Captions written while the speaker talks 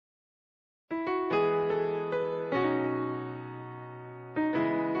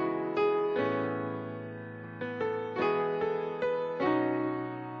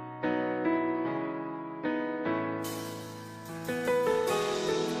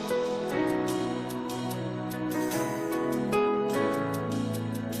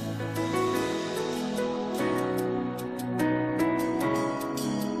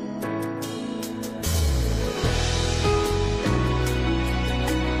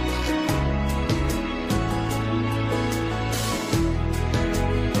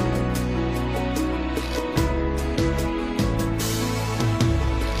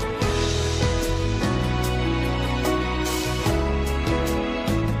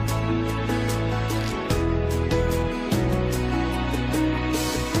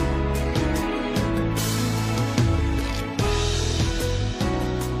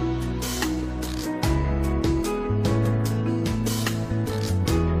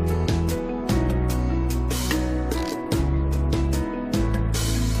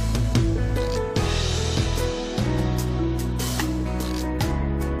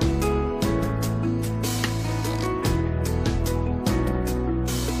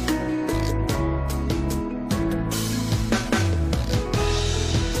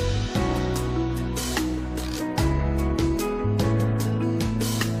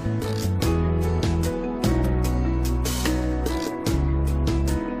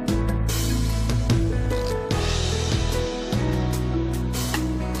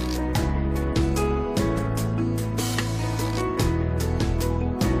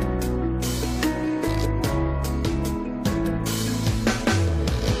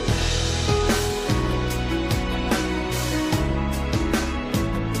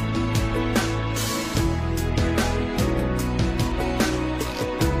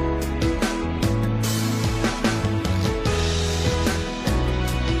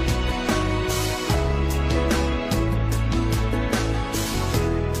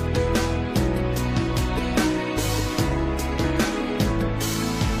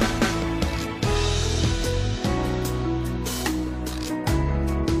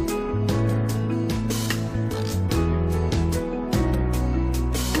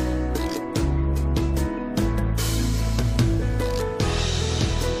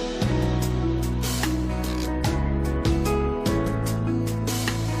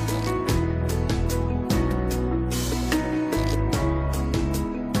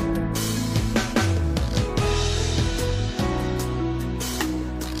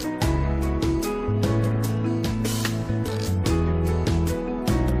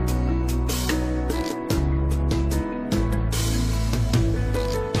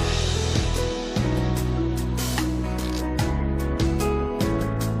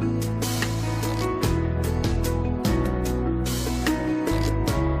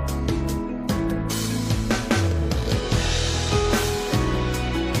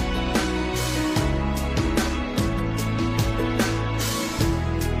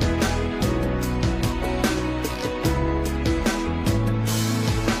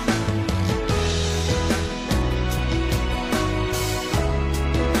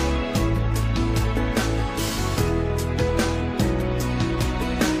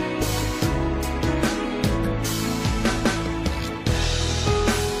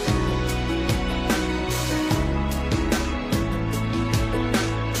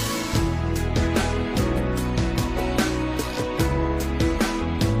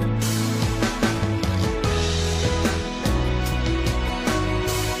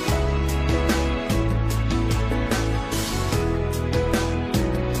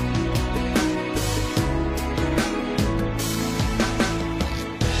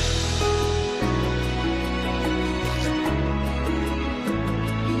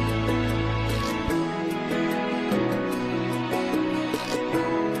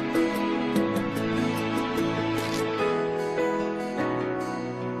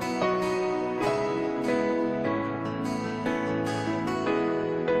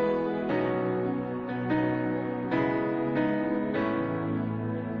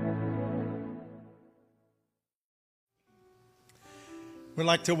We'd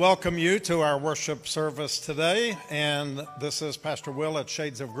like to welcome you to our worship service today, and this is Pastor Will at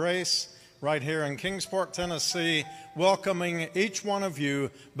Shades of Grace right here in Kingsport, Tennessee, welcoming each one of you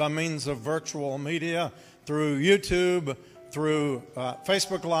by means of virtual media through YouTube, through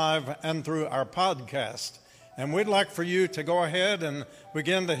Facebook Live, and through our podcast. And we'd like for you to go ahead and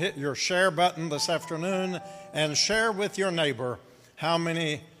begin to hit your share button this afternoon and share with your neighbor how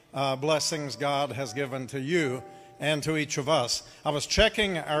many blessings God has given to you and to each of us. I was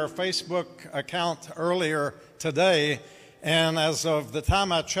checking our Facebook account earlier today, and as of the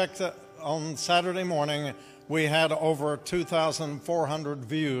time I checked it on Saturday morning, we had over 2,400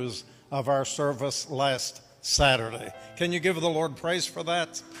 views of our service last Saturday. Can you give the Lord praise for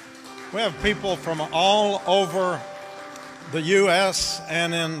that? We have people from all over the U.S.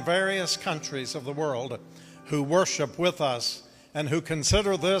 and in various countries of the world who worship with us and who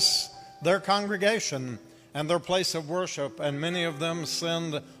consider this their congregation and their place of worship, and many of them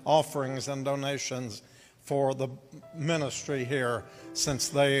send offerings and donations for the ministry here since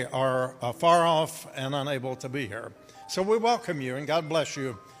they are far off and unable to be here. So we welcome you and God bless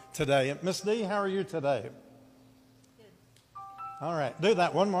you today. Miss Dee, how are you today? Good. All right, do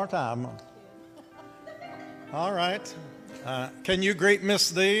that one more time. All right. Can you greet Miss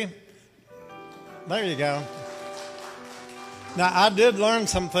Dee? There you go. Now, I did learn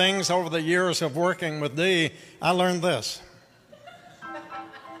some things over the years of working with Dee. I learned this.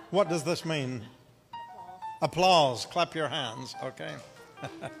 What does this mean? Applause. Clap your hands, okay?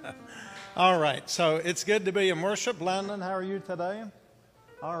 All right, so it's good to be in worship. Landon, how are you today?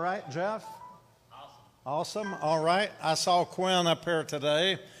 All right, Jeff? Awesome. All right, I saw Quinn up here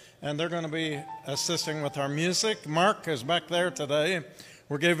today, and they're going to be assisting with our music. Mark is back there today.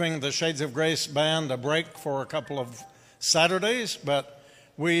 We're giving the Shades of Grace band a break for a couple of Saturdays, but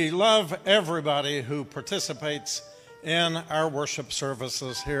we love everybody who participates in our worship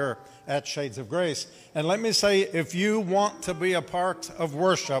services here at Shades of Grace. And let me say, if you want to be a part of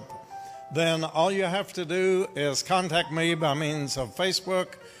worship, then all you have to do is contact me by means of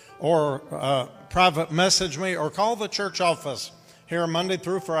Facebook or private message me or call the church office here Monday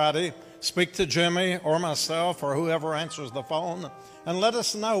through Friday. Speak to Jimmy or myself or whoever answers the phone and let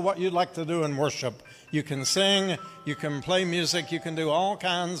us know what you'd like to do in worship. You can sing, you can play music, you can do all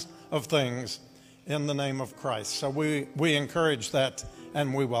kinds of things in the name of Christ. So we encourage that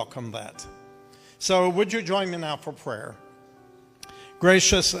and we welcome that. So would you join me now for prayer?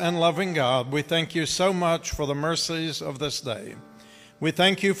 Gracious and loving God, we thank you so much for the mercies of this day. We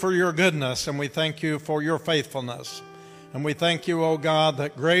thank you for your goodness and we thank you for your faithfulness. And we thank you, O God,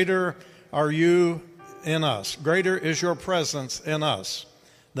 that greater are you in us. Greater is your presence in us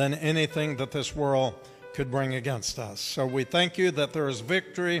than anything that this world could bring against us. So we thank you that there is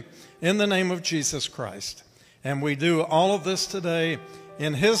victory in the name of Jesus Christ. And we do all of this today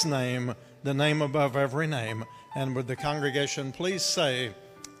in his name, the name above every name. And would the congregation please say,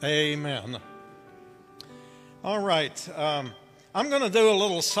 amen. All right. I'm going to do a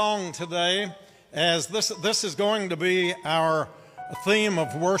little song today, as this is going to be our theme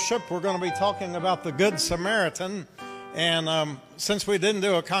of worship. We're going to be talking about the Good Samaritan. And since we didn't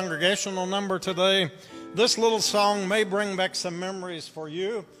do a congregational number today, this little song may bring back some memories for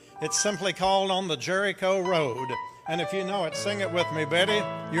you. It's simply called On the Jericho Road. And if you know it, sing it with me. Betty,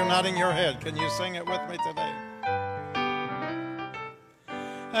 you're nodding your head. Can you sing it with me today?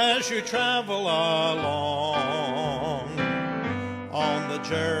 As you travel along on the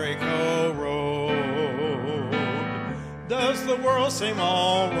Jericho Road, does the world seem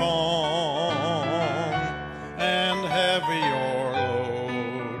all wrong and heavy your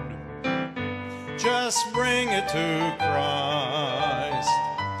load? Just bring it to Christ,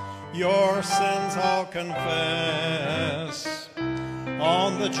 your sins all confess.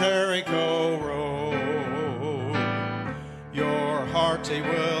 On the Jericho Road, your heart he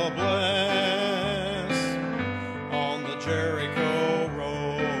will bless. On the Jericho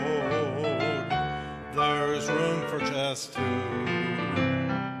Road, there's room for just two.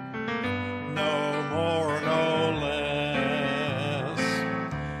 No more, no less.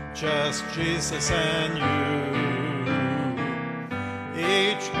 Just Jesus and you.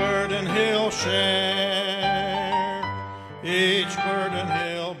 Each burden he'll share. Each burden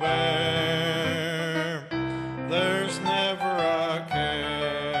he'll bear. There's never a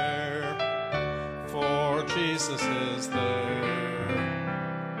care, for Jesus is there.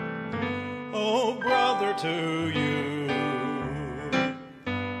 Oh, brother, to you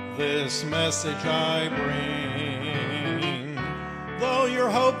this message I bring. Though your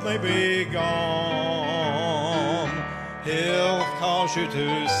hope may be gone, he'll cause you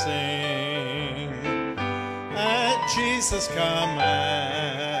to sing. At Jesus' Jesus'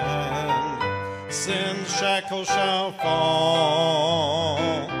 command, sin's shackles shall fall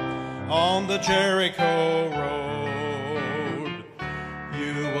on the Jericho road.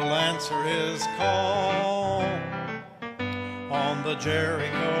 You will answer his call on the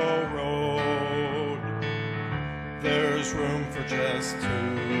Jericho road. There's room for just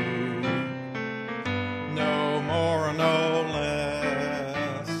two, no more, no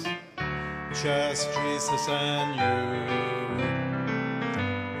less, just Jesus and you.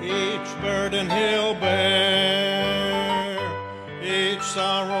 Each burden he'll bear, each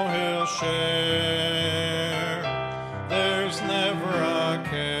sorrow he'll share. There's never a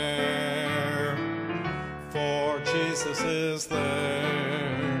care, for Jesus is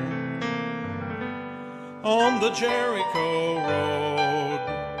there. On the Jericho road,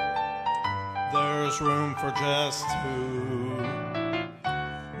 there's room for just two,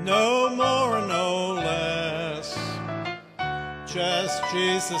 no more, no less, just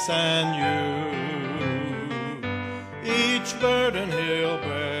Jesus and you. Each burden he'll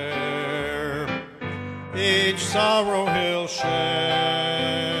bear, each sorrow he'll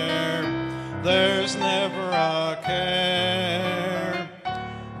share. There's never a care,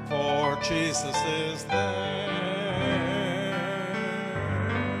 for Jesus is there.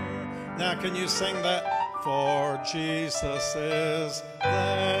 Now can you sing that? For Jesus is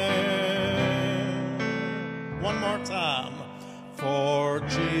there. One more time. For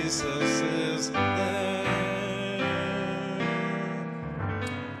Jesus is there.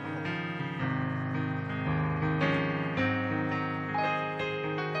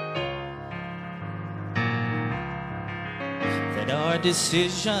 There are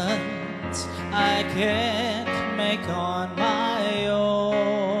decisions I can't make on my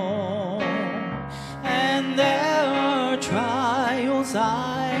own, and there are trials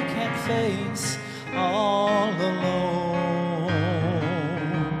I can't face all alone.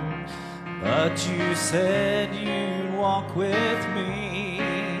 But you said you'd walk with me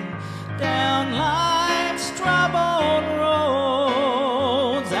down life's troubled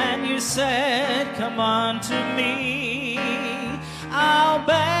roads, and you said, come unto me, I'll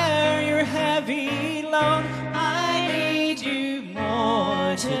bear your heavy load. I need you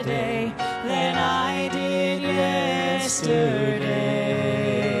more today than I did yesterday.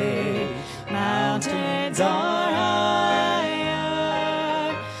 Mountains are higher,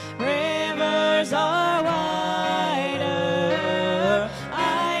 rivers are wider.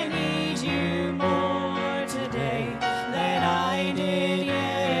 I need you more today than I did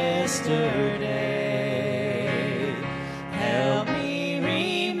yesterday. Help me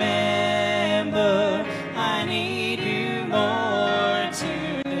remember, I need you more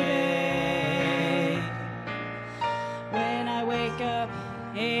today. When I wake up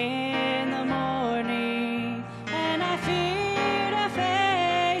in the morning and I fear to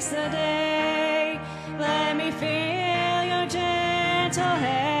face the day, let me feel your gentle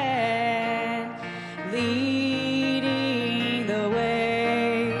hand leading the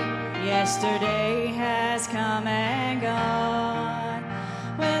way. Yesterday has come and gone,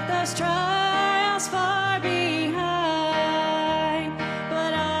 with those trials far behind,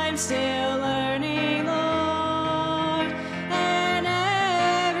 but I'm still learning, Lord, and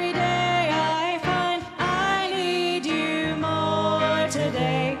every day I find I need you more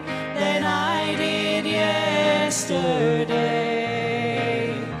today than I did yesterday.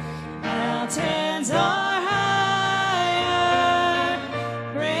 Mountains are higher,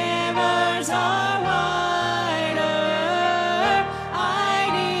 rivers are wider. I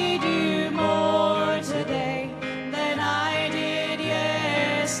need you more today than I did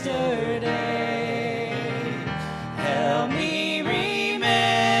yesterday. Help me remember,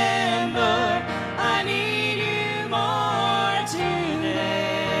 I need you more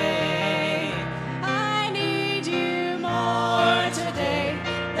today. I need you more today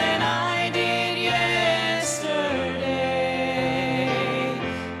than I did yesterday.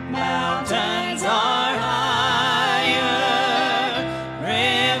 Mountains are higher,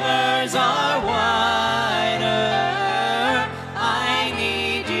 rivers are wider. I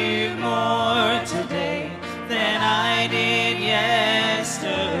need you more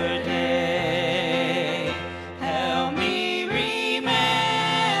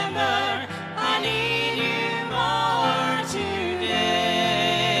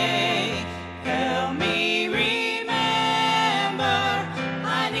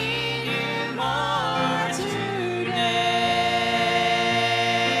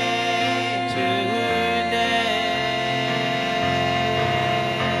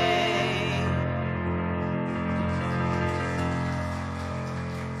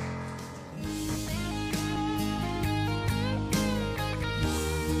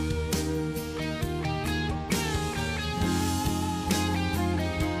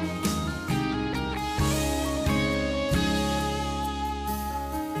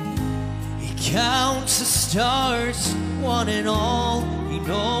counts the stars, one and all. He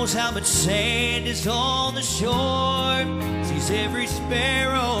knows how much sand is on the shore. Sees every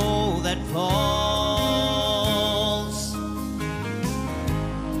sparrow that falls.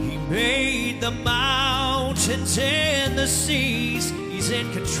 He made the mountains and the seas. He's in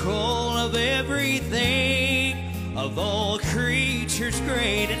control of everything, of all creatures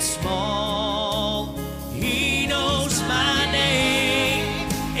great and small. He knows my name,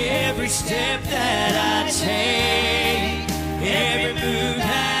 every step that I take, every move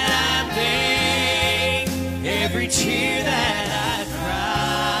that I make, every tear that I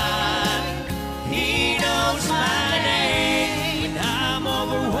cry. He knows my name when I'm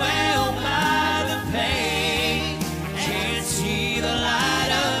overwhelmed by the pain, can't see the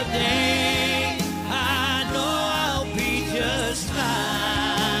light of day. I know I'll be just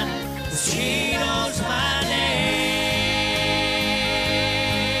fine, 'cause he knows my name.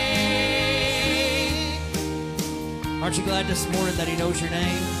 Aren't you glad this morning that he knows your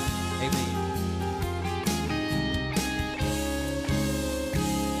name? Amen.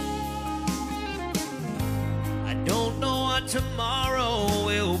 I don't know what tomorrow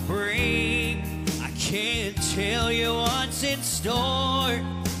will bring. I can't tell you what's in store.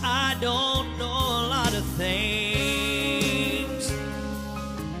 I don't know a lot of things.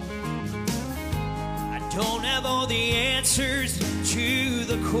 I don't have all the answers to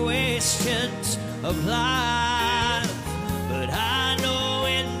the questions of life, but I know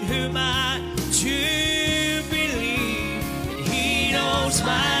in whom I do believe, and he knows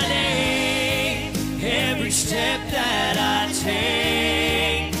my name, every step that I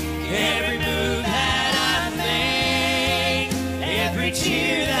take, every move that I make, every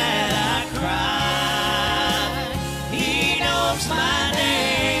tear that I cry. He knows my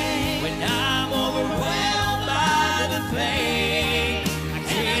name when I'm overwhelmed by the pain, I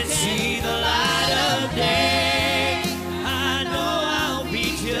can't see the light of day. I know I'll be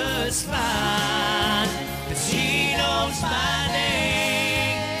just fine, 'cause he knows my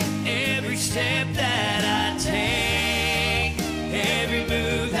name, every step that I take, every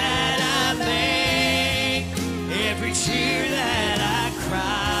move that I make, every tear that I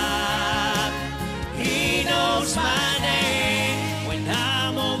cry. He knows my name when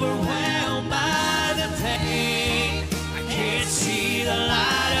I'm overwhelmed by the pain, I can't see the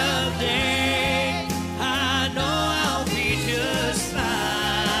light of day. I know I'll be just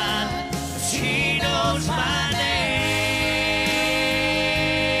fine, 'cause he knows my name.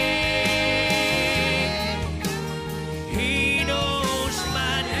 He knows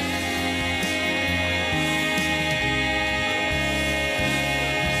my name.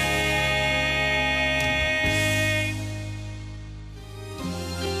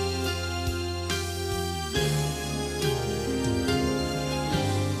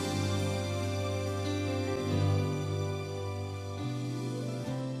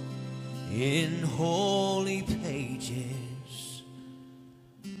 In holy pages,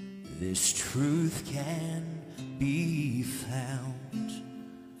 this truth can be found,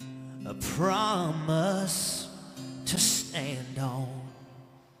 a promise to stand on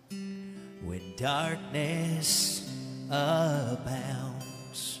when darkness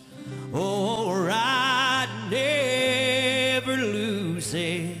abounds. Oh, right never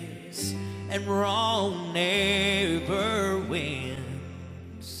loses and wrong never wins.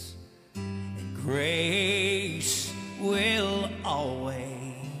 Grace will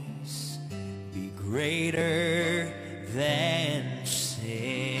always be greater than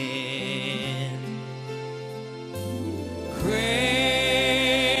sin.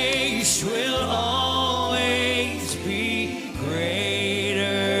 Grace will always be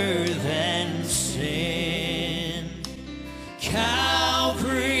greater than sin.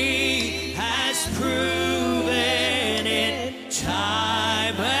 Calvary has proven it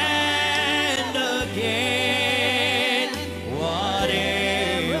time and again.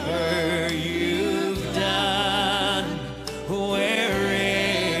 Whatever you've done,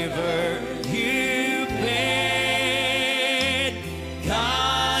 wherever you've been,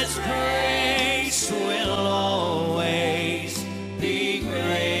 God's grace will always be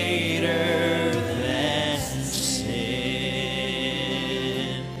greater than sin.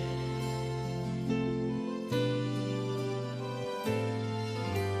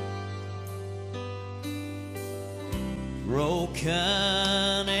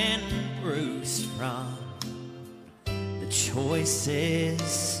 Broken and bruised from the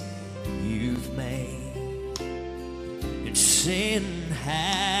choices you've made, and sin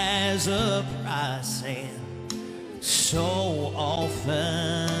has a price, and so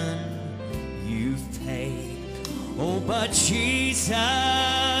often you've paid. Oh, but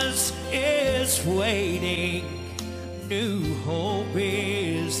Jesus is that's waiting, new hope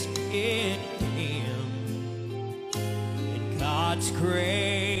is in Him. And God's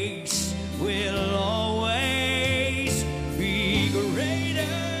grace will always be greater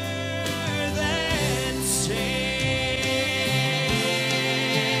than sin.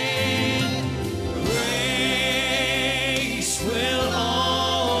 Grace will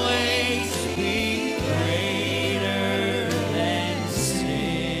always be greater than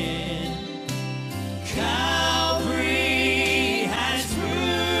sin. Calvary has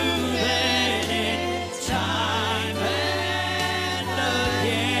proven it time and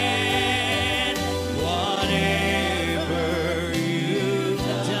again. Whatever you've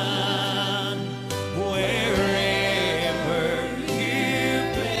done, wherever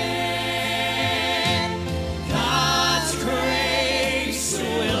you've been, God's grace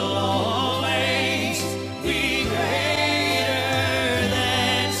will always be greater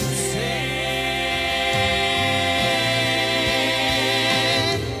than sin.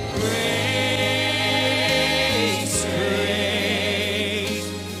 Grace, grace,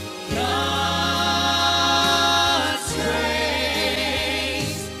 God's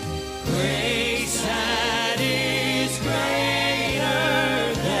grace, grace that is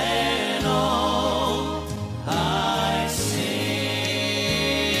greater than all I sin.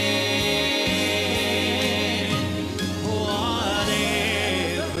 Whatever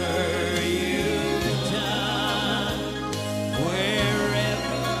you've done,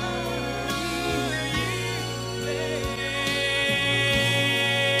 wherever you've been,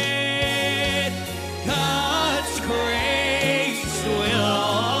 God's grace will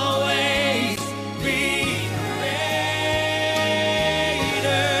always be greater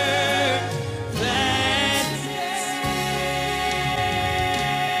than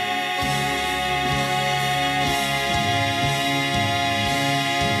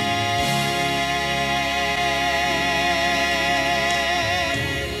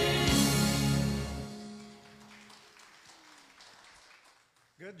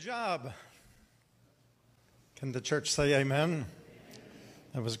Good job. Can the church say amen?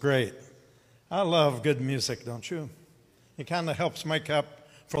 That was great. I love good music, don't you? It kind of helps make up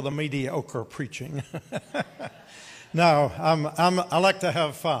for the mediocre preaching. No, I like to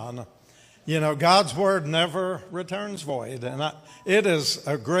have fun. You know, God's word never returns void, and it is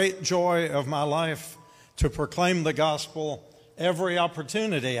a great joy of my life to proclaim the gospel every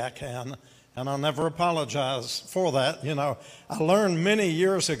opportunity I can, and I'll never apologize for that. You know, I learned many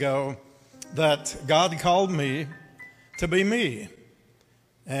years ago that God called me to be me,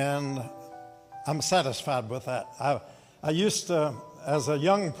 and I'm satisfied with that. I used to, as a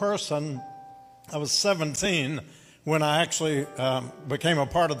young person, I was 17 when I actually became a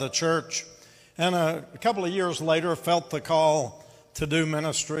part of the church, and a couple of years later felt the call to do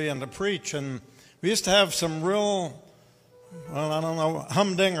ministry and to preach. And we used to have some real, well, I don't know,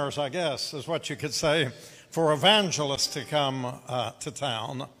 humdingers, I guess, is what you could say, for evangelists to come to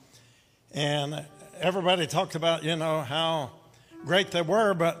town. And everybody talked about, you know, how great they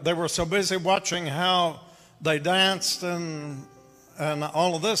were, but they were so busy watching how they danced and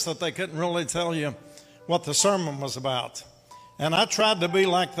all of this that they couldn't really tell you what the sermon was about. And I tried to be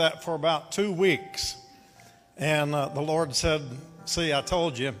like that for about 2 weeks. And the Lord said, see, I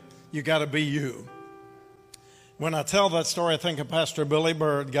told you, you got to be you. When I tell that story, I think of Pastor Billy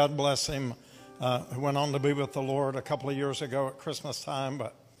Bird, God bless him, who went on to be with the Lord a couple of years ago at Christmas time.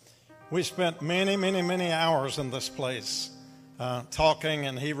 But we spent many, many, many hours in this place talking,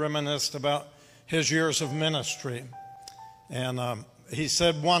 and he reminisced about his years of ministry. And he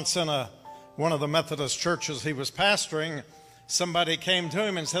said once in one of the Methodist churches he was pastoring, somebody came to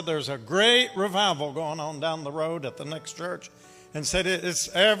him and said, there's a great revival going on down the road at the next church, and said,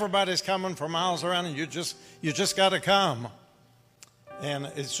 everybody's coming for miles around, and you just got to come. And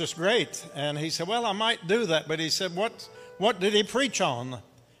it's just great. And he said, well, I might do that. But he said, what did he preach on?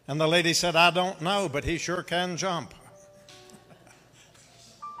 And the lady said, I don't know, but he sure can jump.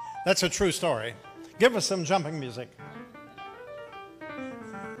 That's a true story. Give us some jumping music.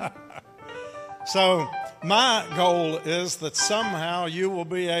 So my goal is that somehow you will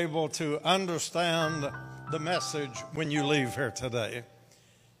be able to understand the message when you leave here today.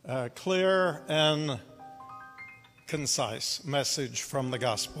 Clear and concise message from the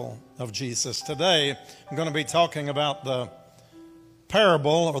gospel of Jesus. Today, I'm going to be talking about the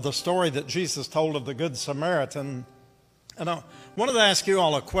parable or the story that Jesus told of the Good Samaritan. And I wanted to ask you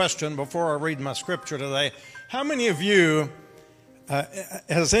all a question before I read my scripture today. How many of you,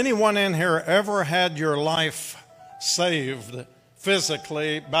 has anyone in here ever had your life saved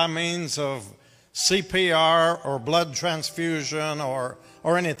physically by means of CPR or blood transfusion or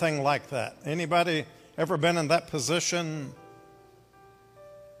or anything like that. Anybody ever been in that position?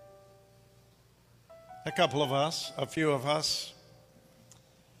 A couple of us, a few of us.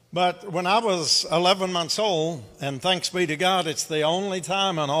 But when I was 11 months old, and thanks be to God, it's the only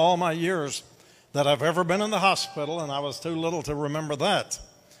time in all my years that I've ever been in the hospital, and I was too little to remember that.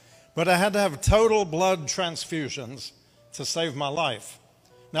 But I had to have total blood transfusions to save my life.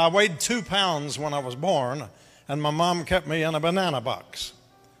 Now, I weighed 2 pounds when I was born, and my mom kept me in a banana box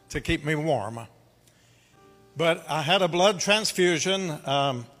to keep me warm. But I had a blood transfusion.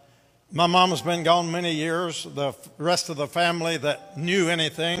 My mom has been gone many years. The rest of the family that knew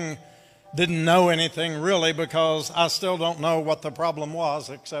anything didn't know anything really, because I still don't know what the problem was,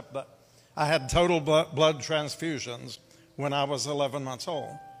 except that I had total blood transfusions when I was 11 months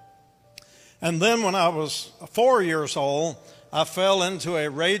old. And then when I was 4 years old, I fell into a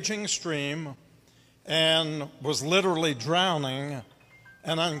raging stream and was literally drowning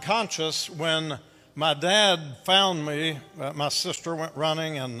and unconscious when my dad found me. My sister went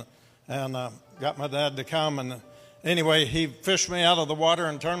running and got my dad to come. And anyway, he fished me out of the water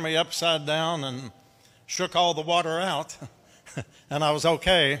and turned me upside down and shook all the water out. And I was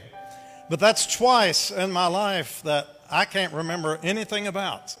okay. But that's twice in my life that I can't remember anything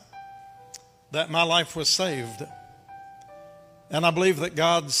about that my life was saved. And I believe that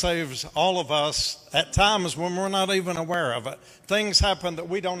God saves all of us at times when we're not even aware of it. Things happen that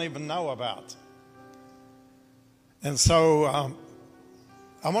we don't even know about. And so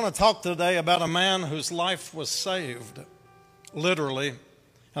I want to talk today about a man whose life was saved, literally.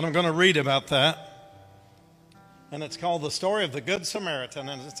 And I'm going to read about that. And it's called The Story of the Good Samaritan,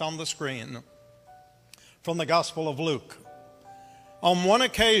 and it's on the screen from the Gospel of Luke. On one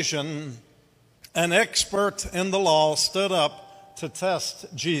occasion, an expert in the law stood up to test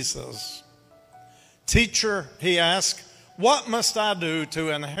Jesus. "Teacher," he asked, "what must I do to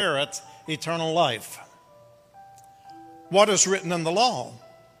inherit eternal life?" "What is written in the law?"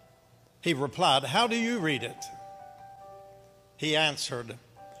 He replied, "How do you read it?" He answered,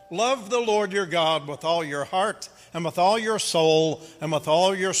 "Love the Lord your God with all your heart and with all your soul and with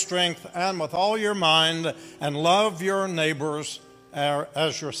all your strength and with all your mind, and love your neighbors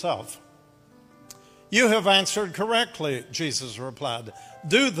as yourself." "You have answered correctly," Jesus replied.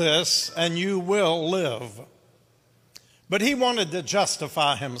 "Do this and you will live." But he wanted to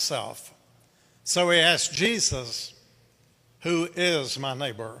justify himself. So he asked Jesus, "Who is my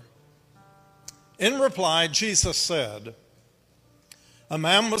neighbor?" In reply, Jesus said, "A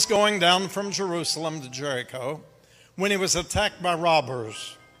man was going down from Jerusalem to Jericho when he was attacked by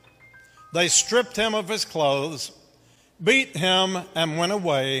robbers. They stripped him of his clothes, beat him, and went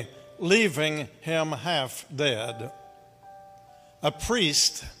away, leaving him half dead. A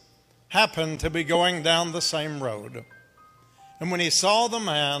priest happened to be going down the same road. And when he saw the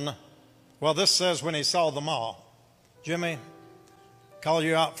man," well, this says when he saw them all. Jimmy, call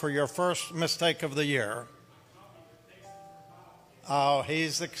you out for your first mistake of the year. Oh,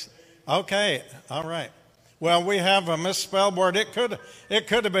 okay, all right. Well, we have a misspelled word. It could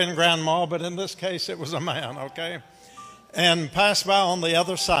have been grandma, but in this case it was a man, okay? And passed by on the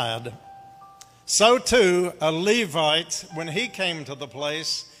other side. So too, a Levite, when he came to the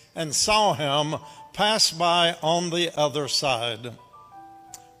place and saw him, passed by on the other side.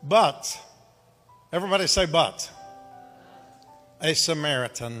 But, everybody say but. A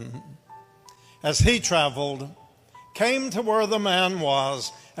Samaritan, as he traveled, came to where the man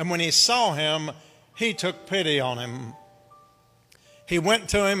was, and when he saw him, he took pity on him. He went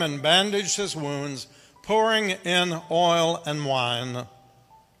to him and bandaged his wounds, pouring in oil and wine.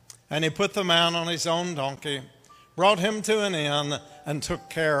 And he put the man on his own donkey, brought him to an inn, and took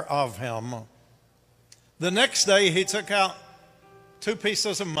care of him. The next day he took out 2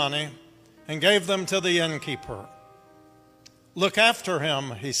 pieces of money and gave them to the innkeeper. "Look after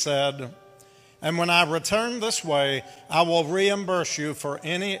him," he said, "and when I return this way, I will reimburse you for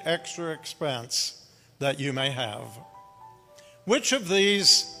any extra expense that you may have." Which of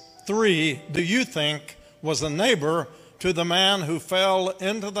these 3 do you think was a neighbor to the man who fell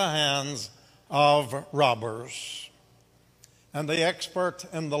into the hands of robbers? And the expert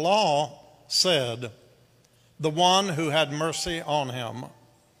in the law said, "The one who had mercy on him."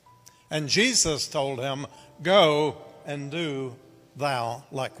 And Jesus told him, "Go and do thou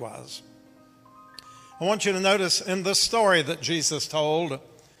likewise." I want you to notice in this story that Jesus told,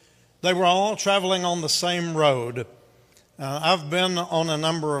 they were all traveling on the same road. I've been on a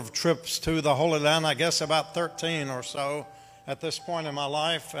number of trips to the Holy Land, I guess about 13 or so at this point in my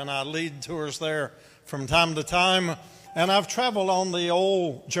life, and I lead tours there from time to time. And I've traveled on the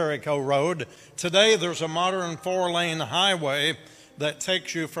old Jericho road. Today there's a modern 4-lane highway, that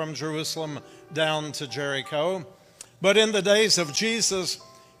takes you from Jerusalem down to Jericho. But in the days of Jesus,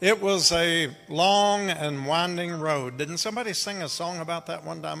 it was a long and winding road. Didn't somebody sing a song about that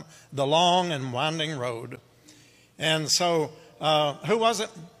one time? The long and winding road. And so, who was it?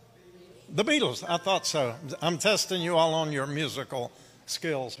 The Beatles. I thought so. I'm testing you all on your musical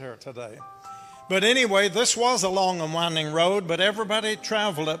skills here today. But anyway, this was a long and winding road, but everybody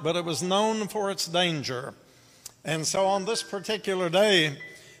traveled it, but it was known for its danger. And so on this particular day,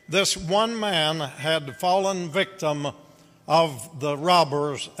 this one man had fallen victim of the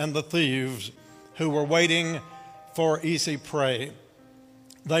robbers and the thieves who were waiting for easy prey.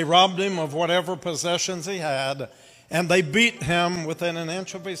 They robbed him of whatever possessions he had, and they beat him within an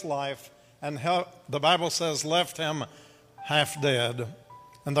inch of his life, and the Bible says left him half dead.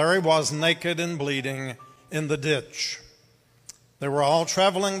 And there he was, naked and bleeding in the ditch. They were all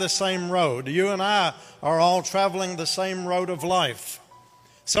traveling the same road. You and I are all traveling the same road of life.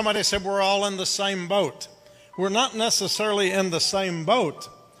 Somebody said we're all in the same boat. We're not necessarily in the same boat,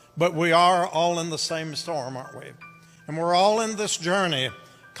 but we are all in the same storm, aren't we? And we're all in this journey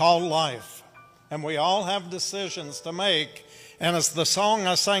called life. And we all have decisions to make. And as the song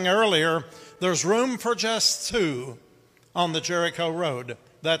I sang earlier, there's room for just two on the Jericho road.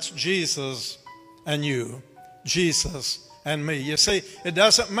 That's Jesus and you, Jesus and me. You see, it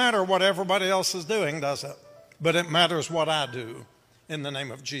doesn't matter what everybody else is doing, does it? But it matters what I do in the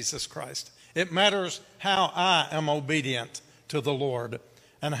name of Jesus Christ. It matters how I am obedient to the Lord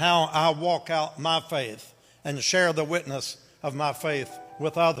and how I walk out my faith and share the witness of my faith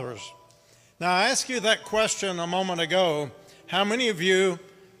with others. Now, I asked you that question a moment ago. How many of you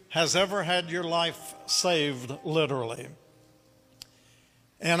has ever had your life saved literally?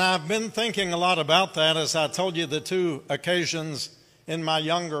 And I've been thinking a lot about that as I told you the two occasions in my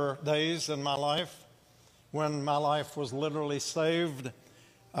younger days in my life when my life was literally saved.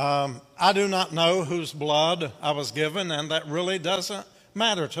 I do not know whose blood I was given, and that really doesn't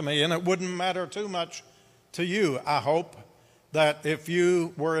matter to me, and it wouldn't matter too much to you. I hope that if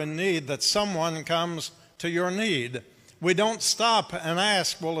you were in need, that someone comes to your need. We don't stop and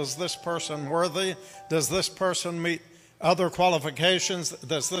ask, well, is this person worthy? Does this person meet other qualifications?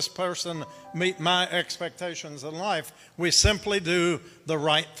 Does this person meet my expectations in life? We simply do the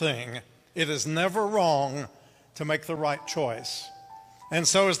right thing. It is never wrong to make the right choice. And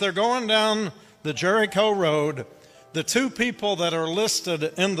so as they're going down the Jericho road, the two people that are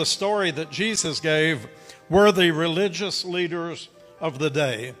listed in the story that Jesus gave were the religious leaders of the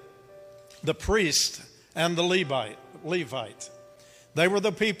day, the priest and the Levite. They were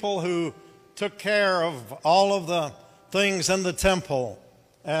the people who took care of all of the things in the temple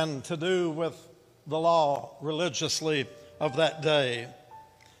and to do with the law religiously of that day.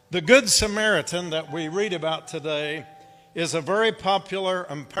 The Good Samaritan that we read about today is a very popular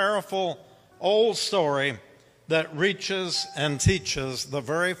and powerful old story that reaches and teaches the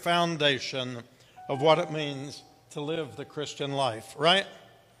very foundation of what it means to live the Christian life, right?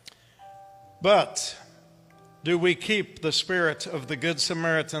 But do we keep the spirit of the Good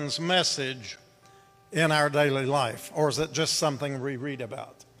Samaritan's message in our daily life? Or is it just something we read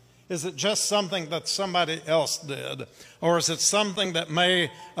about? Is it just something that somebody else did? Or is it something that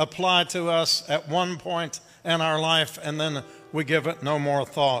may apply to us at one point in our life and then we give it no more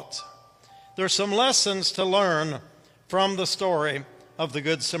thought? There's some lessons to learn from the story of the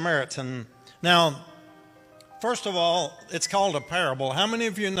Good Samaritan. Now, first of all, it's called a parable. How many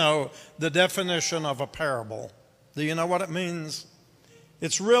of you know the definition of a parable? Do you know what it means?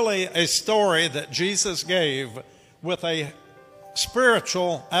 It's really a story that Jesus gave with a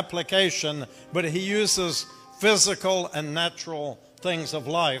spiritual application, but he uses physical and natural things of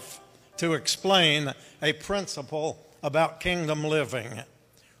life to explain a principle about kingdom living.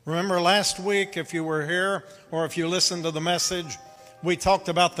 Remember last week, if you were here or if you listened to the message, we talked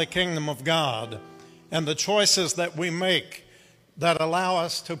about the kingdom of God and the choices that we make that allow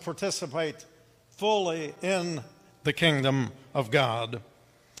us to participate fully in the kingdom of God.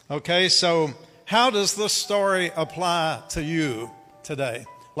 Okay, so how does this story apply to you today?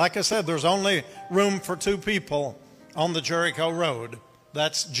 Like I said, there's only room for two people on the Jericho road.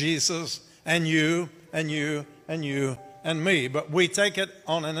 That's Jesus and you and you and you and me. But we take it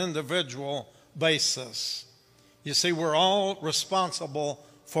on an individual basis. You see, we're all responsible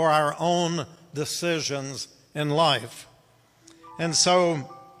for our own decisions in life. And so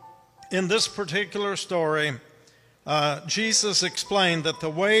in this particular story, Jesus explained that the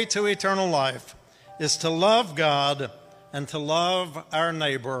way to eternal life is to love God and to love our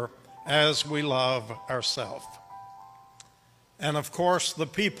neighbor as we love ourselves. And of course, the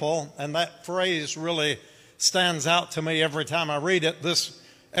people, and that phrase really stands out to me every time I read it. This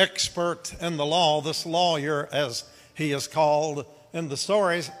expert in the law, this lawyer as he is called in the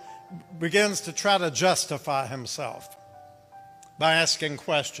stories, begins to try to justify himself by asking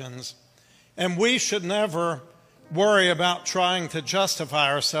questions. And we should never worry about trying to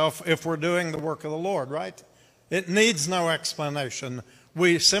justify ourselves if we're doing the work of the Lord, right? It needs no explanation.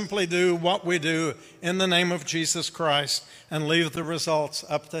 We simply do what we do in the name of Jesus Christ and leave the results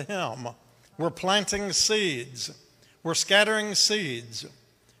up to Him. We're planting seeds, we're scattering seeds,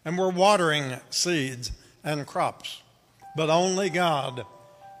 and we're watering seeds and crops. But only God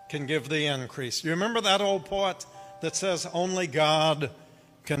can give the increase. You remember that old poet that says, only God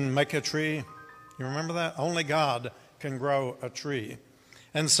can make a tree? You remember that? Only God can grow a tree.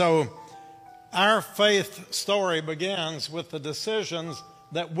 And so our faith story begins with the decisions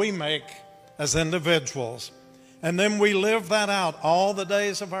that we make as individuals. And then we live that out all the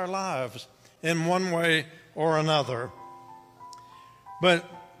days of our lives in one way or another. But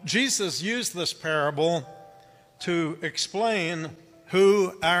Jesus used this parable to explain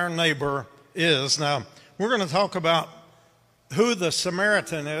who our neighbor is. Now, we're going to talk about who the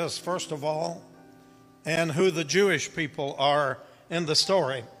Samaritan is, first of all, and who the Jewish people are in the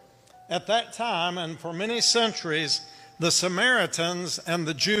story. At that time, and for many centuries, the Samaritans and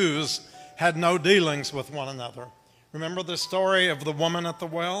the Jews had no dealings with one another. Remember the story of the woman at the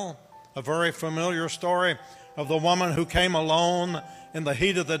well? A very familiar story of the woman who came alone in the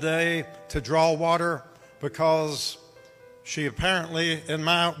heat of the day to draw water because she apparently, in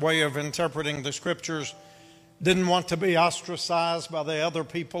my way of interpreting the scriptures, didn't want to be ostracized by the other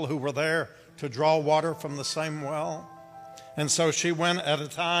people who were there to draw water from the same well. And so she went at a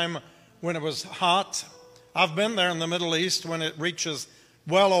time when it was hot. I've been there in the Middle East when it reaches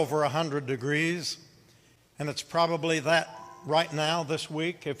well over 100 degrees. And it's probably that right now this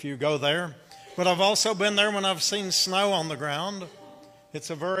week if you go there. But I've also been there when I've seen snow on the ground.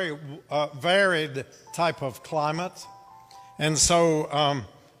 It's a very varied type of climate. And so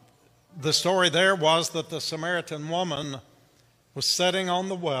the story there was that the Samaritan woman was sitting on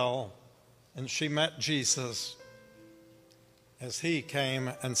the well and she met Jesus as he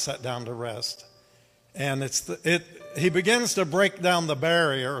came and sat down to rest. And he begins to break down the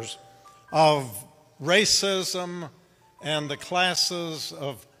barriers of racism and the classes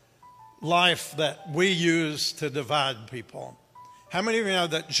of life that we use to divide people. How many of you know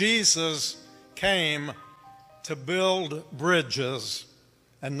that Jesus came to build bridges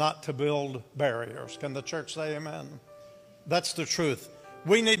and not to build barriers? Can the church say amen? That's the truth.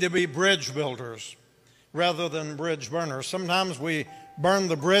 We need to be bridge builders rather than bridge burners. Sometimes we burn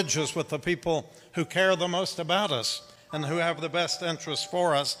the bridges with the people who care the most about us and who have the best interests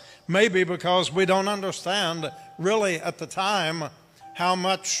for us, maybe because we don't understand really at the time how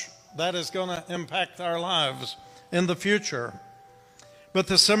much that is going to impact our lives in the future. But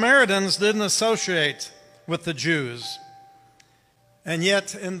the Samaritans didn't associate with the Jews. And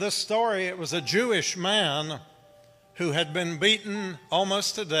yet in this story, it was a Jewish man who had been beaten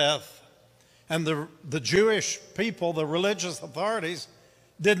almost to death. And the Jewish people, the religious authorities,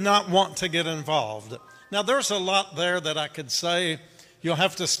 did not want to get involved. Now, there's a lot there that I could say. You'll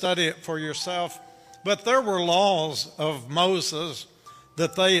have to study it for yourself. But there were laws of Moses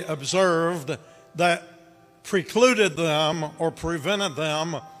that they observed that precluded them or prevented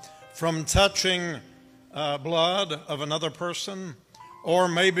them from touching blood of another person, or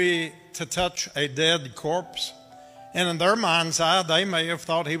maybe to touch a dead corpse. And in their mind's eye, they may have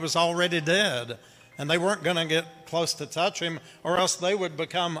thought he was already dead, and they weren't going to get close to touch him, or else they would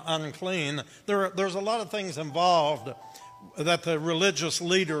become unclean. There's a lot of things involved that the religious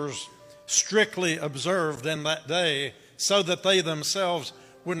leaders strictly observed in that day so that they themselves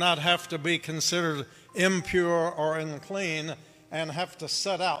would not have to be considered impure or unclean and have to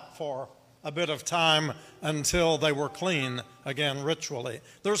set out for a bit of time until they were clean again ritually.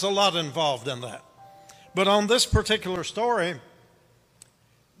 There's a lot involved in that. But on this particular story,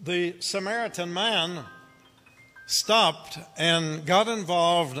 the Samaritan man stopped and got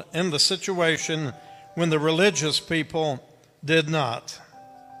involved in the situation when the religious people did not.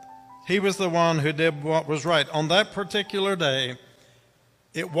 He was the one who did what was right. On that particular day,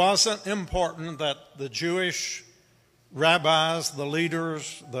 it wasn't important that the Jewish rabbis, the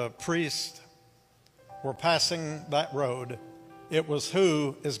leaders, the priests were passing that road. It was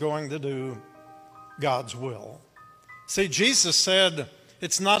who is going to do God's will. See, Jesus said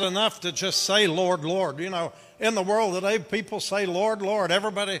it's not enough to just say, Lord, Lord. You know, in the world today, people say, Lord, Lord.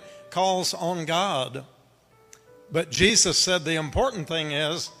 Everybody calls on God. But Jesus said the important thing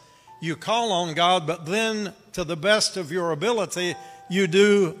is you call on God, but then to the best of your ability, you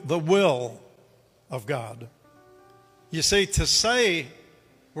do the will of God. You see, to say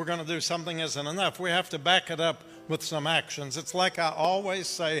we're going to do something isn't enough. We have to back it up with some actions. It's like I always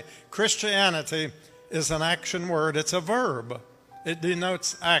say, Christianity is an action word. It's a verb. It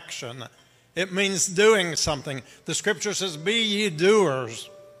denotes action. It means doing something. The scripture says, be ye doers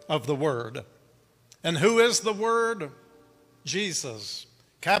of the word. And who is the word? Jesus.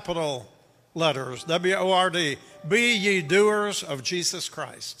 Capital letters, W-O-R-D. Be ye doers of Jesus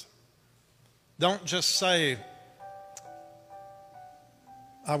Christ. Don't just say,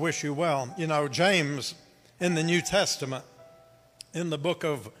 I wish you well. You know, James in the New Testament, in the book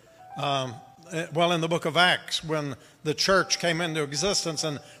of in the book of Acts, when the church came into existence,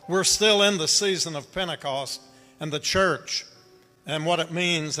 and we're still in the season of Pentecost and the church and what it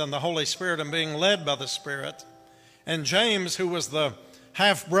means and the Holy Spirit and being led by the Spirit. And James, who was the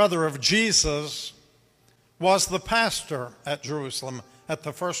half-brother of Jesus, was the pastor at Jerusalem at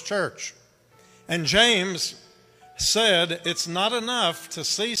the first church. And James said, it's not enough to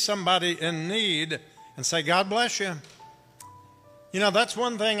see somebody in need and say, God bless you. You know, that's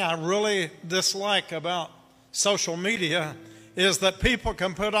one thing I really dislike about social media, is that people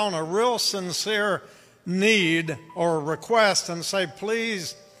can put on a real sincere need or request and say,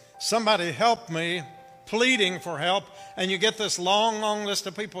 please, somebody help me, pleading for help. And you get this long, long list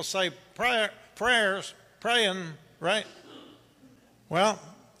of people say prayers, praying, right? Well,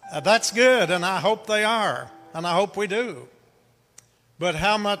 that's good, and I hope they are, and I hope we do. But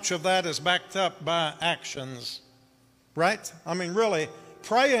how much of that is backed up by actions? Right? I mean, really,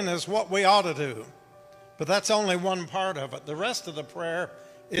 praying is what we ought to do. But that's only one part of it. The rest of the prayer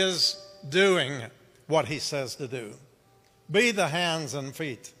is doing what he says to do. Be the hands and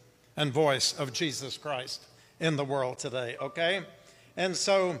feet and voice of Jesus Christ in the world today, okay? And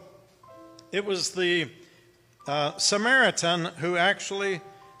so it was the Samaritan who actually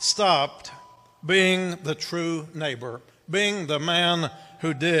stopped being the true neighbor, being the man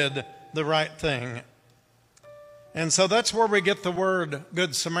who did the right thing. And so that's where we get the word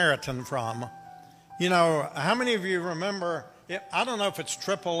Good Samaritan from. You know, how many of you remember, I don't know if it's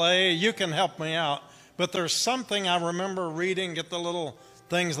AAA, you can help me out, but there's something I remember reading, get the little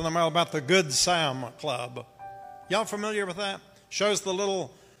things in the mail about the Good Sam Club. Y'all familiar with that? Shows the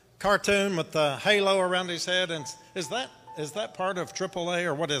little cartoon with the halo around his head. And is that part of AAA,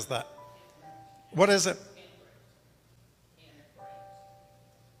 or what is that? What is it?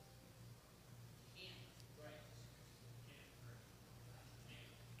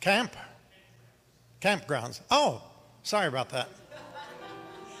 Campgrounds. Oh, sorry about that.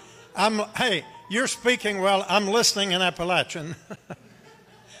 Hey, you're speaking well. I'm listening in Appalachian.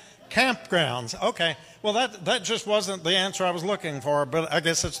 Campgrounds. Okay. Well, that just wasn't the answer I was looking for, but I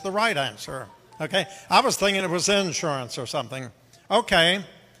guess it's the right answer. Okay. I was thinking it was insurance or something. Okay.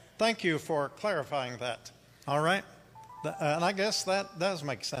 Thank you for clarifying that. All right. And I guess that does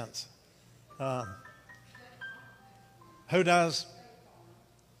make sense. Who does?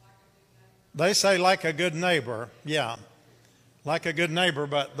 They say like a good neighbor. Yeah, like a good neighbor.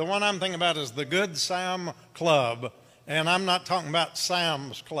 But the one I'm thinking about is the Good Sam Club. And I'm not talking about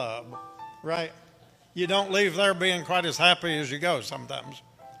Sam's Club, right? You don't leave there being quite as happy as you go sometimes,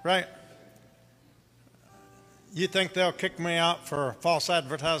 right? You think they'll kick me out for false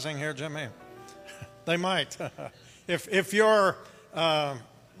advertising here, Jimmy? They might. If your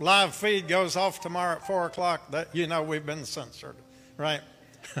live feed goes off tomorrow at 4 o'clock, you know we've been censored, right?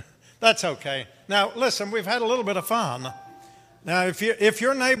 That's okay. Now, listen, we've had a little bit of fun. Now, if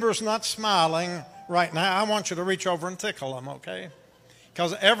your neighbor's not smiling right now, I want you to reach over and tickle them, okay?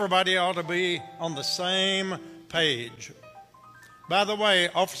 Because everybody ought to be on the same page. By the way,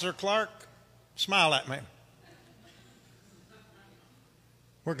 Officer Clark, smile at me.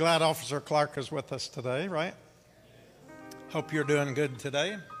 We're glad Officer Clark is with us today, right? Hope you're doing good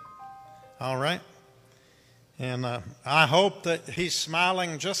today. All right. And I hope that he's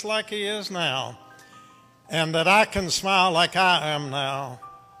smiling just like he is now, and that I can smile like I am now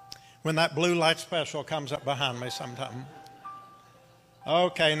when that blue light special comes up behind me sometime.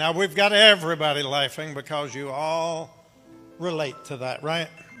 Okay, now we've got everybody laughing because you all relate to that, right?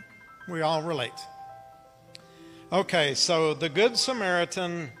 We all relate. Okay, so the Good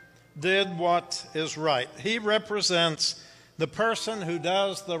Samaritan did what is right. He represents the person who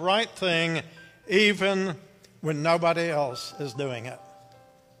does the right thing even when nobody else is doing it,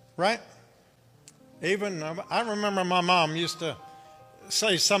 right? I remember my mom used to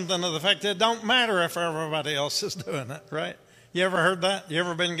say something to the fact that it don't matter if everybody else is doing it, right? You ever heard that? You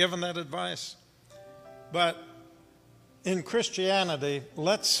ever been given that advice? But in Christianity,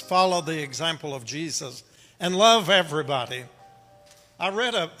 let's follow the example of Jesus and love everybody. I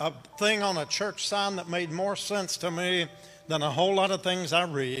read a thing on a church sign that made more sense to me than a whole lot of things I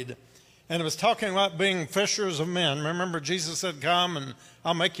read. And it was talking about being fishers of men. Remember, Jesus said, come and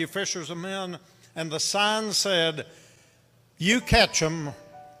I'll make you fishers of men. And the sign said, you catch them,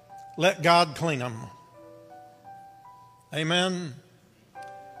 let God clean them. Amen.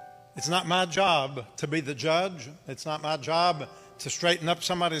 It's not my job to be the judge. It's not my job to straighten up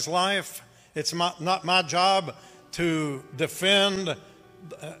somebody's life. It's not my job to defend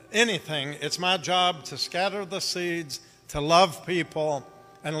anything. It's my job to scatter the seeds, to love people,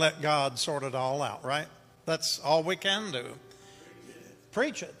 and let God sort it all out, right? That's all we can do.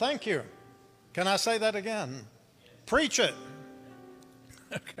 Preach it. Thank you. Can I say that again? Preach it.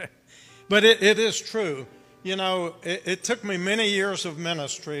 Okay. But it is true. You know, it took me many years of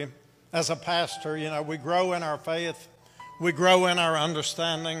ministry as a pastor. You know, we grow in our faith. We grow in our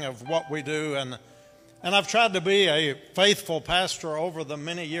understanding of what we do. And I've tried to be a faithful pastor over the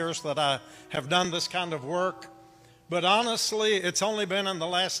many years that I have done this kind of work. But honestly, it's only been in the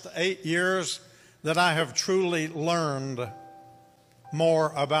last 8 years that I have truly learned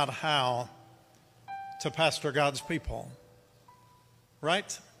more about how to pastor God's people.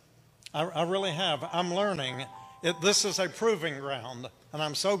 Right? I really have. I'm learning. This is a proving ground. And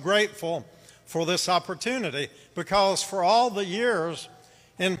I'm so grateful for this opportunity, because for all the years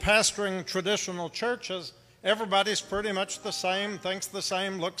in pastoring traditional churches, everybody's pretty much the same, thinks the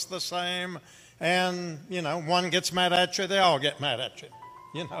same, looks the same. And, you know, one gets mad at you, they all get mad at you.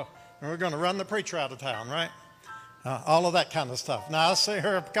 You know, and we're going to run the preacher out of town, right? All of that kind of stuff. Now, I see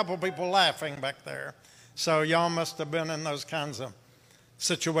here a couple of people laughing back there. So y'all must have been in those kinds of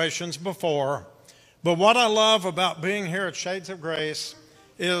situations before. But what I love about being here at Shades of Grace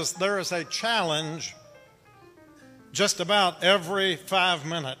is there is a challenge just about every 5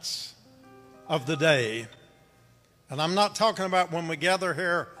 minutes of the day. And I'm not talking about when we gather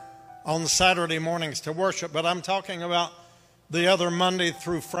here on Saturday mornings to worship, but I'm talking about the other Monday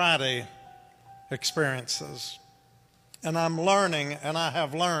through Friday experiences. And I'm learning, and I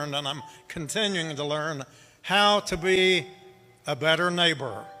have learned, and I'm continuing to learn how to be a better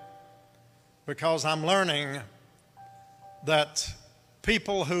neighbor, because I'm learning that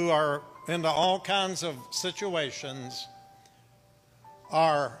people who are into all kinds of situations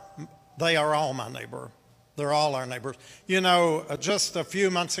they are all my neighbor. They're all our neighbors. You know, just a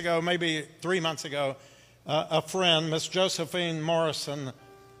few months ago, maybe 3 months ago, a friend, Miss Josephine Morrison,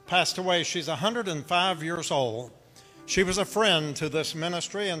 passed away. She's 105 years old. She was a friend to this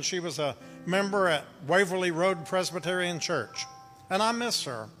ministry, and she was a member at Waverly Road Presbyterian Church. And I miss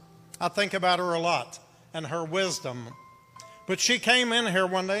her. I think about her a lot and her wisdom. But she came in here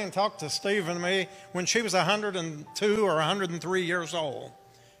one day and talked to Steve and me when she was 102 or 103 years old.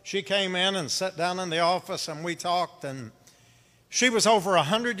 She came in and sat down in the office, and we talked, and she was over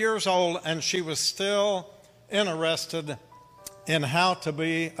 100 years old, and she was still interested in how to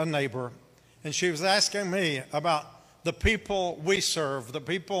be a neighbor. And she was asking me about the people we serve, the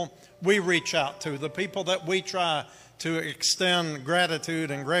people we reach out to, the people that we try to extend gratitude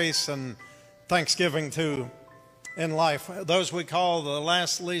and grace and thanksgiving to in life, those we call the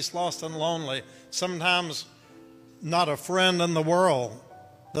last, least, lost, and lonely, sometimes not a friend in the world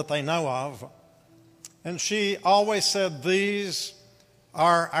that they know of. And she always said, these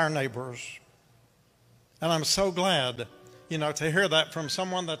are our neighbors. And I'm so glad, you know, to hear that from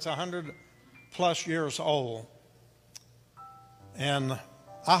someone that's 100 plus years old. And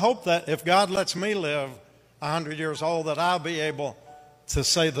I hope that if God lets me live 100 years old, that I'll be able to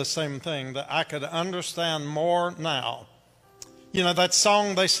say the same thing, that I could understand more now. You know, that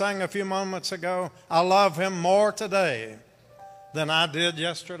song they sang a few moments ago, I love him more today than I did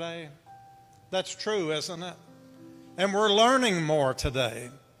yesterday. That's true, isn't it? And we're learning more today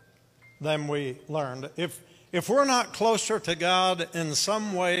than we learned. If we're not closer to God in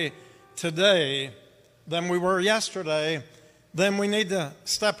some way today than we were yesterday, then we need to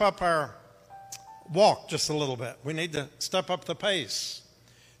step up our walk just a little bit. We need to step up the pace.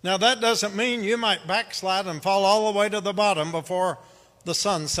 Now, that doesn't mean you might backslide and fall all the way to the bottom before the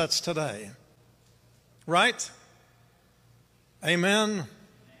sun sets today. Right? Amen.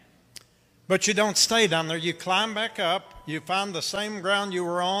 But you don't stay down there. You climb back up, you find the same ground you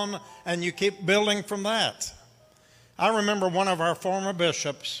were on, and you keep building from that. I remember one of our former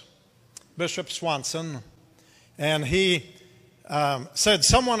bishops, Bishop Swanson, and he said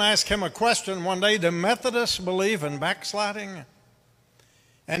someone asked him a question one day, do Methodists believe in backsliding?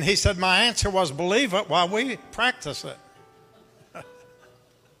 And he said, my answer was, believe it while we practice it.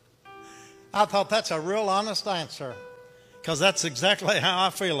 I thought that's a real honest answer, because that's exactly how I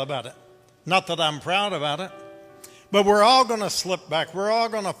feel about it. Not that I'm proud about it, But we're all going to slip back. We're all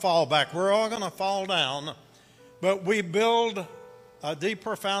going to fall back. We're all going to fall down. But we build a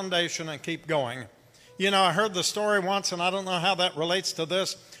deeper foundation and keep going. You know, I heard the story once, and I don't know how that relates to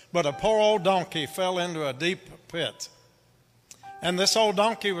this, but a poor old donkey fell into a deep pit. And this old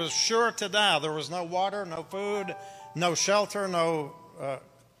donkey was sure to die. There was no water, no food, no shelter, no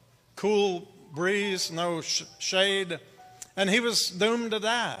cool breeze, no shade. And he was doomed to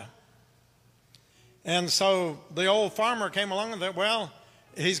die. And so the old farmer came along and said, well,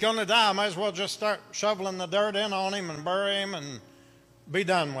 he's going to die. I might as well just start shoveling the dirt in on him and bury him and be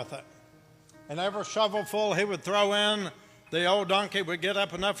done with it. And every shovelful he would throw in, the old donkey would get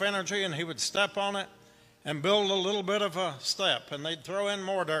up enough energy and he would step on it and build a little bit of a step. And they'd throw in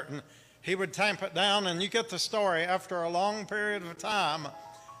more dirt and he would tamp it down. And you get the story. After a long period of time,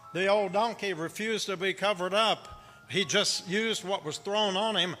 the old donkey refused to be covered up. He just used what was thrown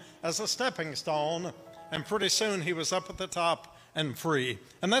on him as a stepping stone. And pretty soon he was up at the top and free.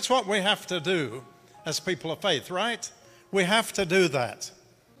 And that's what we have to do as people of faith, right? We have to do that.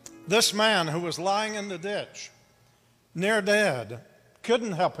 This man who was lying in the ditch, near dead,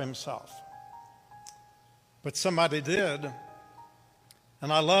 couldn't help himself. But somebody did.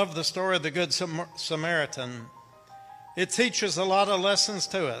 And I love the story of the Good Samaritan. It teaches a lot of lessons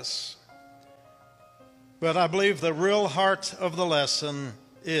to us. But I believe the real heart of the lesson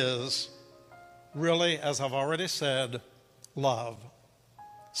is really, as I've already said, love.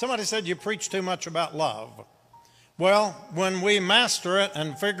 Somebody said you preach too much about love. Well, when we master it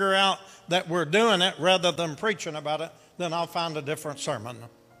and figure out that we're doing it rather than preaching about it, then I'll find a different sermon.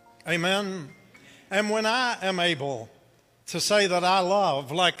 Amen? And when I am able to say that I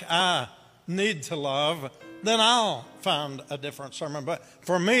love like I need to love, then I'll find a different sermon. But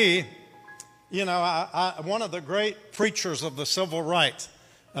for me, you know, one of the great preachers of the civil rights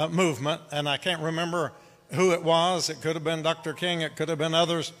movement, and I can't remember who it was, it could have been Dr. King, it could have been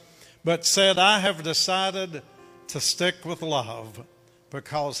others, but said, I have decided to stick with love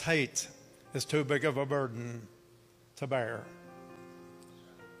because hate is too big of a burden to bear.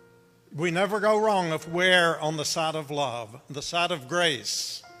 We never go wrong if we're on the side of love, the side of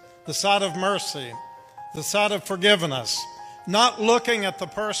grace, the side of mercy, the side of forgiveness, not looking at the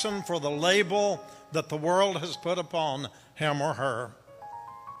person for the label that the world has put upon him or her.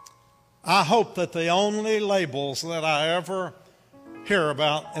 I hope that the only labels that I ever hear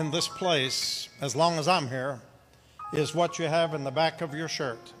about in this place, as long as I'm here, is what you have in the back of your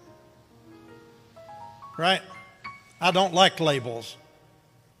shirt. Right? I don't like labels.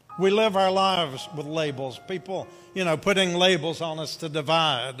 We live our lives with labels. People, you know, putting labels on us to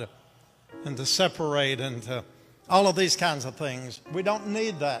divide and to separate and to all of these kinds of things. We don't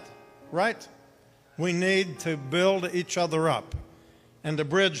need that, right? We need to build each other up and to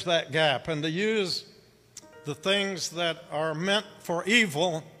bridge that gap and to use the things that are meant for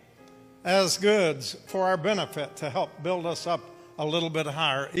evil as goods for our benefit to help build us up a little bit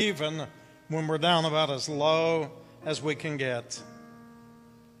higher, even when we're down about as low as we can get.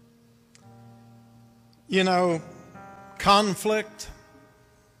 You know, conflict,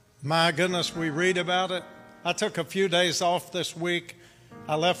 my goodness, we read about it. I took a few days off this week.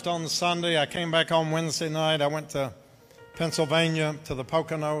 I left on Sunday. I came back on Wednesday night. I went to Pennsylvania, to the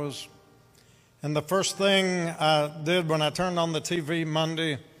Poconos. And the first thing I did when I turned on the TV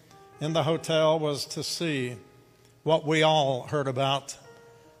Monday in the hotel was to see what we all heard about,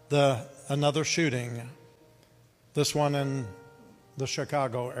 another shooting, this one in the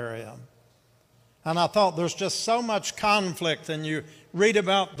Chicago area. And I thought there's just so much conflict, and you read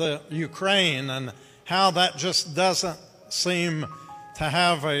about the Ukraine and how that just doesn't seem to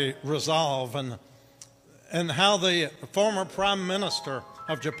have a resolve, and how the former prime minister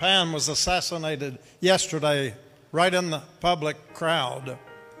of Japan was assassinated yesterday right in the public crowd,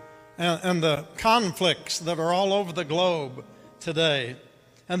 and the conflicts that are all over the globe today,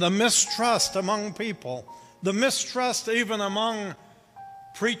 and the mistrust among people, the mistrust even among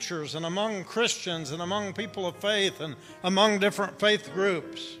preachers and among Christians and among people of faith and among different faith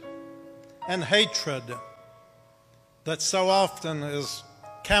groups, and hatred that so often is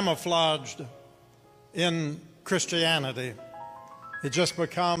camouflaged in Christianity. It just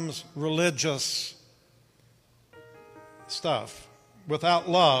becomes religious stuff. Without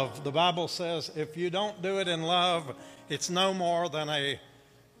love, the Bible says if you don't do it in love, it's no more than a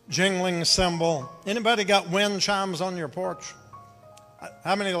jingling cymbal. Anybody got wind chimes on your porch?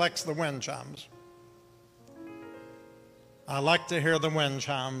 How many likes the wind chimes? I like to hear the wind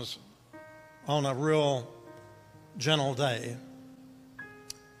chimes on a real gentle day.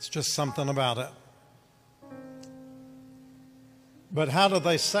 It's just something about it. But how do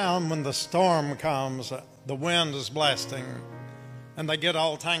they sound when the storm comes? The wind is blasting, and they get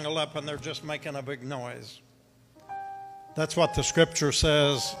all tangled up, and they're just making a big noise. That's what the Scripture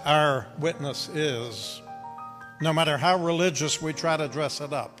says our witness is. No matter how religious we try to dress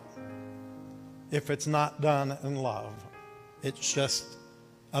it up, if it's not done in love, it's just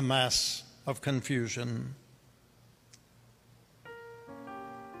a mass of confusion.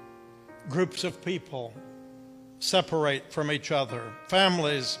 Groups of people separate from each other.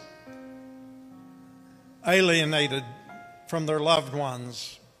 Families alienated from their loved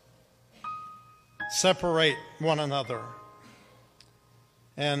ones separate one another.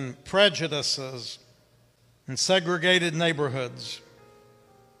 And prejudices and segregated neighborhoods.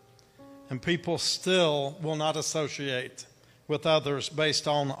 And people still will not associate with others based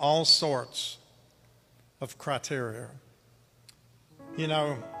on all sorts of criteria. You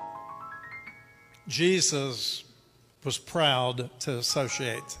know, Jesus was proud to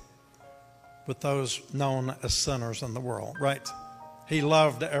associate with those known as sinners in the world, right? He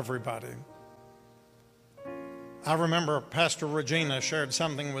loved everybody. I remember Pastor Regina shared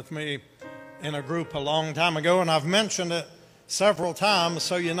something with me in a group a long time ago, and I've mentioned it several times,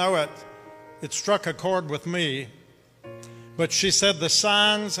 so you know it. It struck a chord with me. But she said the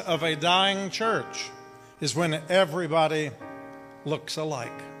signs of a dying church is when everybody looks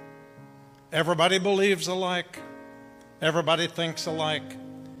alike. Everybody believes alike. Everybody thinks alike.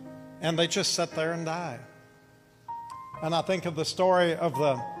 And they just sit there and die. And I think of the story of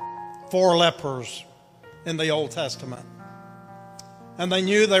the 4 lepers in the Old Testament. And they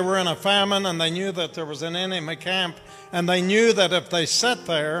knew they were in a famine, and they knew that there was an enemy camp, and they knew that if they sat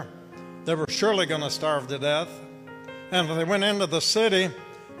there, they were surely going to starve to death. And if they went into the city,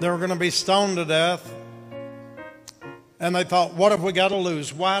 they were going to be stoned to death. And they thought, what have we got to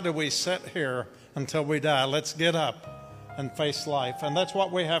lose? Why do we sit here until we die? Let's get up and face life. And that's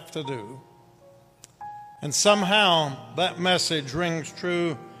what we have to do. And somehow that message rings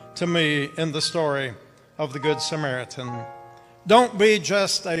true to me in the story of the Good Samaritan. Don't be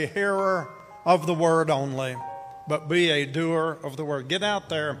just a hearer of the word only, but be a doer of the word. Get out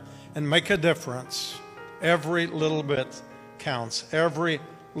there and make a difference. Every little bit counts. Every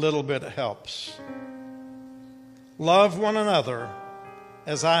little bit helps. Love one another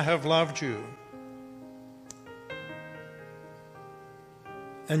as I have loved you.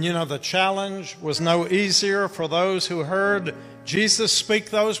 And you know, the challenge was no easier for those who heard Jesus speak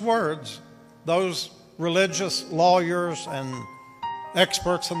those words, those religious lawyers and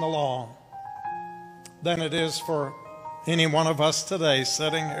experts in the law, than it is for any one of us today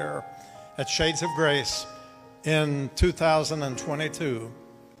sitting here at Shades of Grace in 2022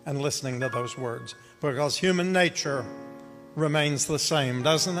 and listening to those words. Because human nature remains the same,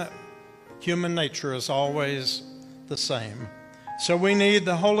 doesn't it? Human nature is always the same. So we need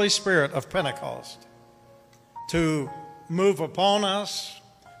the Holy Spirit of Pentecost to move upon us,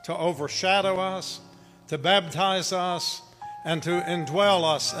 to overshadow us, to baptize us, and to indwell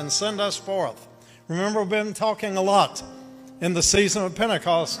us and send us forth. Remember, we've been talking a lot in the season of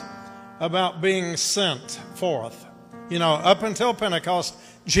Pentecost about being sent forth. You know, up until Pentecost,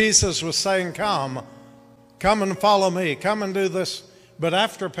 Jesus was saying, come and follow me, come and do this. But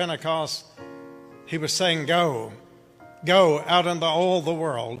after Pentecost, he was saying, go out into all the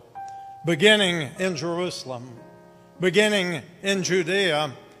world, beginning in Jerusalem, beginning in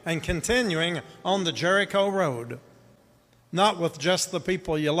Judea, and continuing on the Jericho road. Not with just the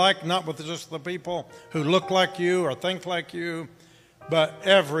people you like, not with just the people who look like you or think like you, but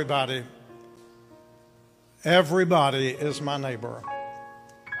everybody. Everybody is my neighbor.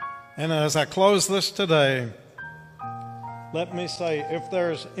 And as I close this today, let me say, if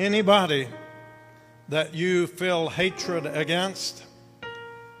there's anybody that you feel hatred against,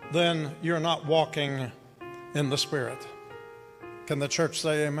 then you're not walking in the Spirit. Can the church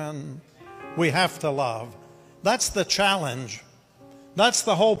say amen? We have to love. That's the challenge. That's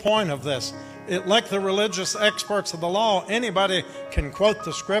the whole point of this. Like the religious experts of the law, anybody can quote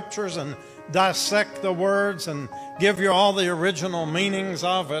the scriptures and dissect the words and give you all the original meanings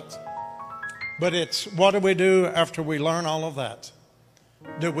of it. But it's what do we do after we learn all of that?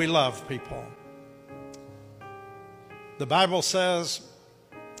 Do we love people? The Bible says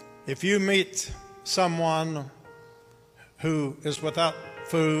if you meet someone who is without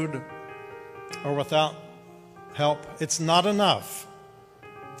food or without help, it's not enough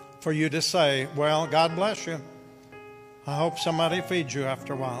for you to say, well, God bless you. I hope somebody feeds you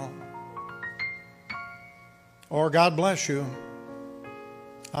after a while. Or God bless you.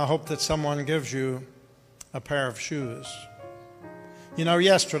 I hope that someone gives you a pair of shoes. You know,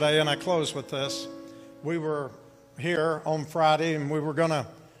 yesterday, and I close with this, we were here on Friday and we were going to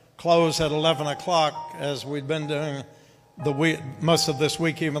close at 11 o'clock as we'd been doing the week, most of this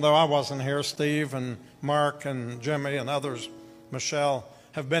week, even though I wasn't here. Steve and Mark and Jimmy and others, Michelle,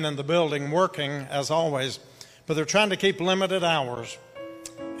 have been in the building working as always, but they're trying to keep limited hours.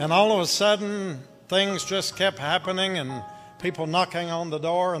 And all of a sudden, things just kept happening and people knocking on the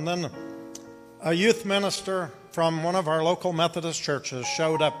door. And then a youth minister from one of our local Methodist churches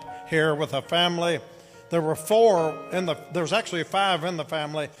showed up here with a family. There were there was actually 5 in the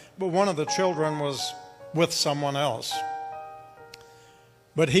family, but one of the children was with someone else.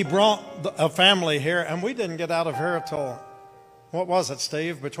 But he brought a family here, and we didn't get out of here till, what was it,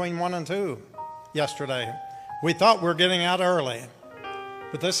 Steve? Between 1 and 2 yesterday. We thought we were getting out early.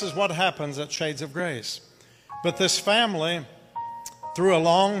 But this is what happens at Shades of Grace. But this family, through a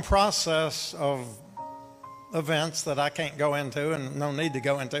long process of events that I can't go into and no need to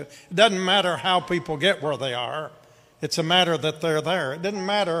go into, it doesn't matter how people get where they are. It's a matter that they're there. It didn't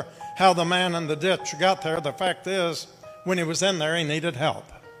matter how the man in the ditch got there. The fact is, when he was in there, he needed help.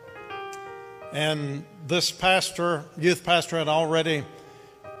 And this youth pastor had already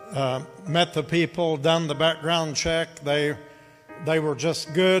met the people, done the background check. They were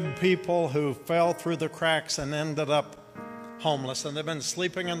just good people who fell through the cracks and ended up homeless. And they've been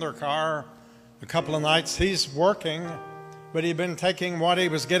sleeping in their car a couple of nights. He's working, but he'd been taking what he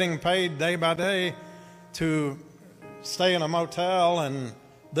was getting paid day by day to stay in a motel and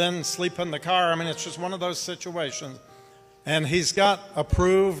then sleep in the car. I mean, it's just one of those situations. And he's got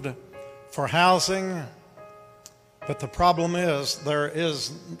approved for housing, but the problem is there is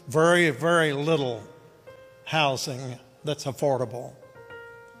very, very little housing that's affordable.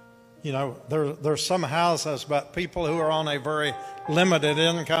 You know, there's some houses, but people who are on a very limited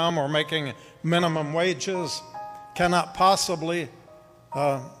income or making minimum wages cannot possibly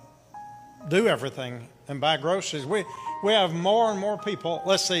do everything and buy groceries. We have more and more people.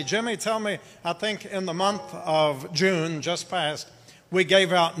 Let's see, Jimmy, tell me, I think in the month of June, just passed, we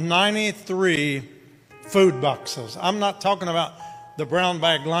gave out 93 food boxes. I'm not talking about the brown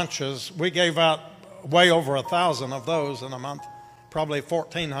bag lunches. We gave out way over 1,000 of those in a month, probably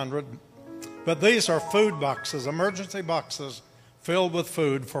 1,400. But these are food boxes, emergency boxes filled with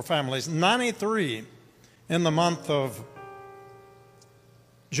food for families. 93 in the month of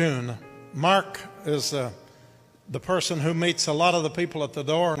June. Mark is the person who meets a lot of the people at the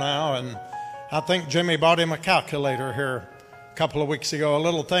door now, and I think Jimmy bought him a calculator here a couple of weeks ago, a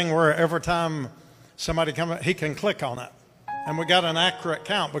little thing where every time somebody comes, he can click on it. And we got an accurate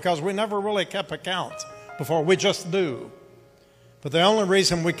count because we never really kept a count before. We just do. But the only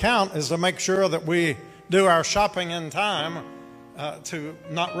reason we count is to make sure that we do our shopping in time to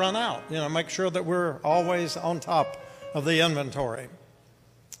not run out. You know, make sure that we're always on top of the inventory.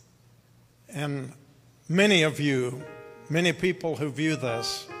 And many of you, many people who view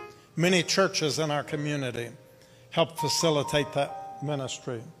this, many churches in our community help facilitate that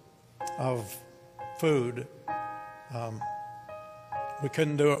ministry of food. We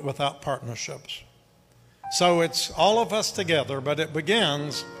couldn't do it without partnerships. So it's all of us together, but it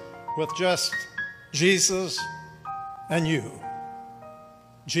begins with just Jesus and you,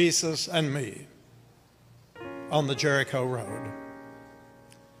 Jesus and me on the Jericho Road.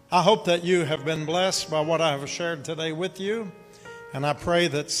 I hope that you have been blessed by what I have shared today with you, and I pray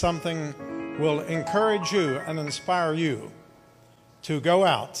that something will encourage you and inspire you to go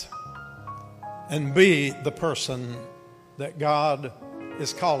out and be the person that God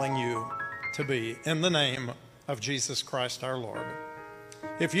is calling you to be, in the name of Jesus Christ our Lord.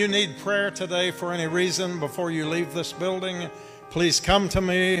 If you need prayer today for any reason before you leave this building, please come to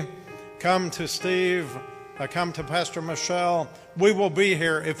me, come to Steve, come to Pastor Michelle. We will be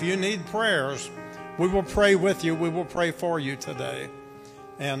here. If you need prayers, we will pray with you. We will pray for you today.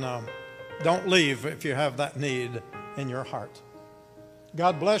 And don't leave if you have that need in your heart.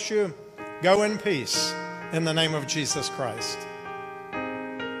 God bless you. Go in peace in the name of Jesus Christ.